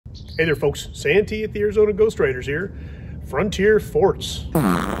Hey there, folks. Santee at the Arizona Ghost Riders here. Frontier forts.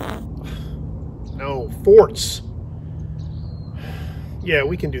 No, forts. Yeah,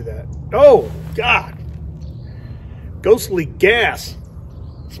 we can do that. Oh, God. Ghostly gas.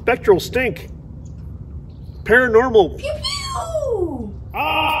 Spectral stink. Paranormal. Pew pew!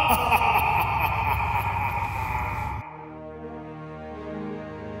 Ah!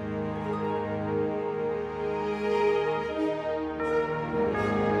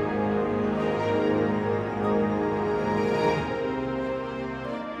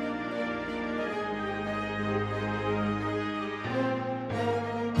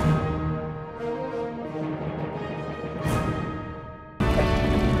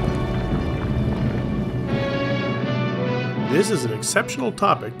 This is an exceptional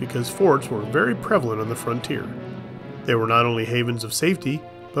topic because forts were very prevalent on the frontier. They were not only havens of safety,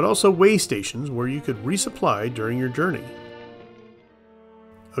 but also way stations where you could resupply during your journey.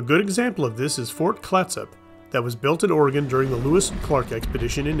 A good example of this is Fort Clatsop, that was built in Oregon during the Lewis and Clark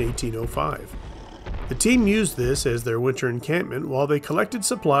expedition in 1805. The team used this as their winter encampment while they collected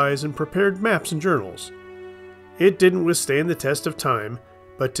supplies and prepared maps and journals. It didn't withstand the test of time,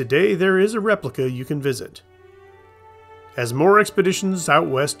 but today there is a replica you can visit. As more expeditions out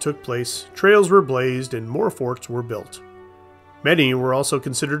west took place, trails were blazed and more forts were built. Many were also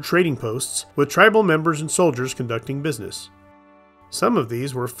considered trading posts, with tribal members and soldiers conducting business. Some of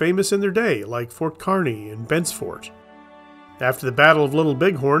these were famous in their day, like Fort Kearny and Bent's Fort. After the Battle of Little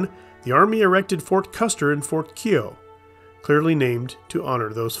Bighorn, the Army erected Fort Custer and Fort Keogh, clearly named to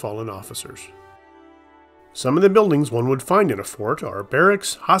honor those fallen officers. Some of the buildings one would find in a fort are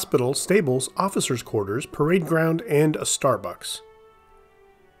barracks, hospitals, stables, officers' quarters, parade ground, and a Starbucks.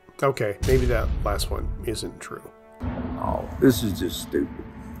 Okay, maybe that last one isn't true. Oh, this is just stupid.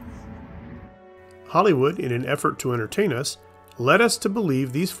 Hollywood, in an effort to entertain us, led us to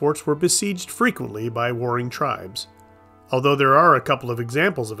believe these forts were besieged frequently by warring tribes. Although there are a couple of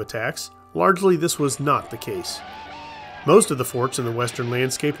examples of attacks, largely this was not the case. Most of the forts in the western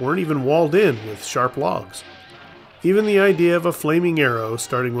landscape weren't even walled in with sharp logs. Even the idea of a flaming arrow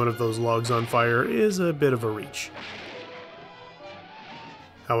starting one of those logs on fire is a bit of a reach.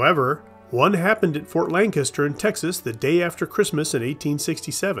 However, one happened at Fort Lancaster in Texas the day after Christmas in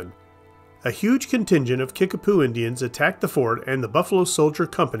 1867. A huge contingent of Kickapoo Indians attacked the fort and the Buffalo Soldier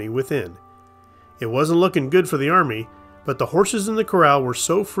Company within. It wasn't looking good for the army, but the horses in the corral were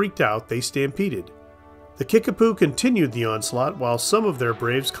so freaked out they stampeded. The Kickapoo continued the onslaught while some of their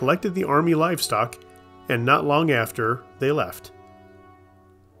braves collected the army livestock, and not long after, they left.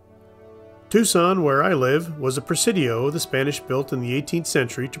 Tucson, where I live, was a presidio the Spanish built in the 18th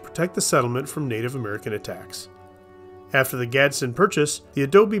century to protect the settlement from Native American attacks. After the Gadsden Purchase, the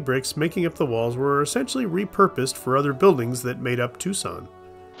adobe bricks making up the walls were essentially repurposed for other buildings that made up Tucson.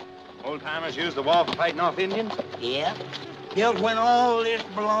 Old-timers used the wall for fighting off Indians? Yeah. Built when all this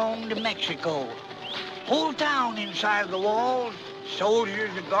belonged to Mexico. Whole town inside the walls, soldiers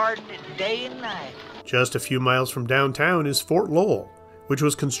are guarding it day and night. Just a few miles from downtown is Fort Lowell, which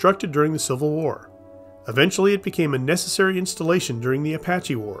was constructed during the Civil War. Eventually it became a necessary installation during the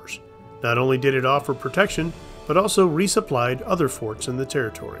Apache Wars. Not only did it offer protection, but also resupplied other forts in the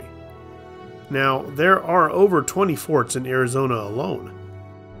territory. Now, there are over 20 forts in Arizona alone.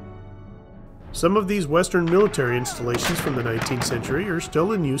 Some of these Western military installations from the 19th century are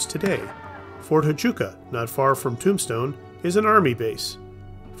still in use today. Fort Huachuca, not far from Tombstone, is an army base.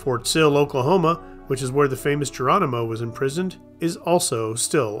 Fort Sill, Oklahoma, which is where the famous Geronimo was imprisoned, is also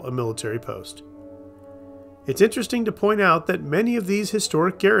still a military post. It's interesting to point out that many of these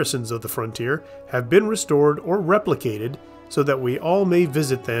historic garrisons of the frontier have been restored or replicated so that we all may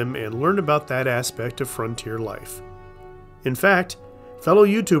visit them and learn about that aspect of frontier life. In fact, fellow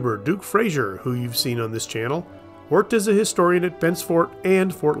YouTuber Duke Frazier, who you've seen on this channel, worked as a historian at Bent's Fort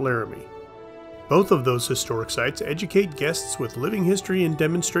and Fort Laramie. Both of those historic sites educate guests with living history and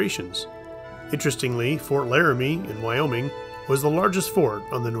demonstrations. Interestingly, Fort Laramie in Wyoming was the largest fort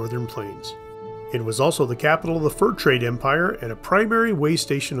on the northern plains. It was also the capital of the fur trade empire and a primary way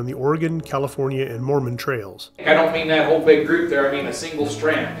station on the Oregon, California, and Mormon trails. I don't mean that whole big group there, I mean a single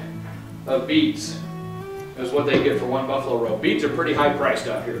strand of beads is what they get for one buffalo robe. Beads are pretty high priced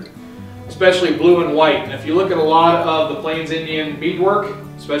out here, especially blue and white. And if you look at a lot of the Plains Indian beadwork,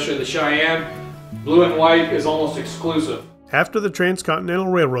 especially the Cheyenne, blue and white is almost exclusive. After the Transcontinental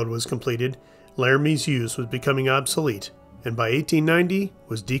Railroad was completed, Laramie's use was becoming obsolete, and by 1890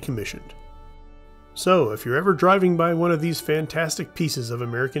 was decommissioned. So, if you're ever driving by one of these fantastic pieces of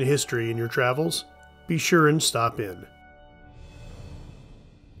American history in your travels, be sure and stop in.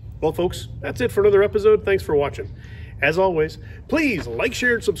 Well, folks, that's it for another episode. Thanks for watching. As always, please like,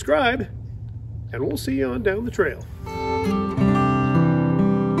 share, and subscribe, and we'll see you on down the trail.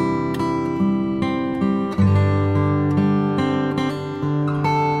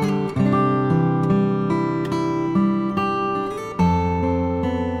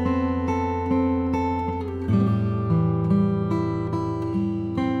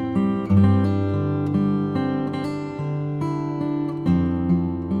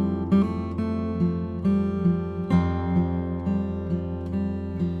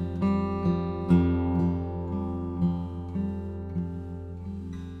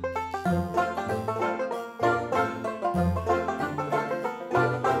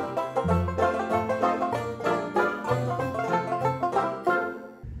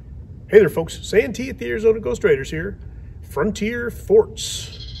 Hey there folks, Santee at the Arizona Ghost Raiders here. Frontier Forts.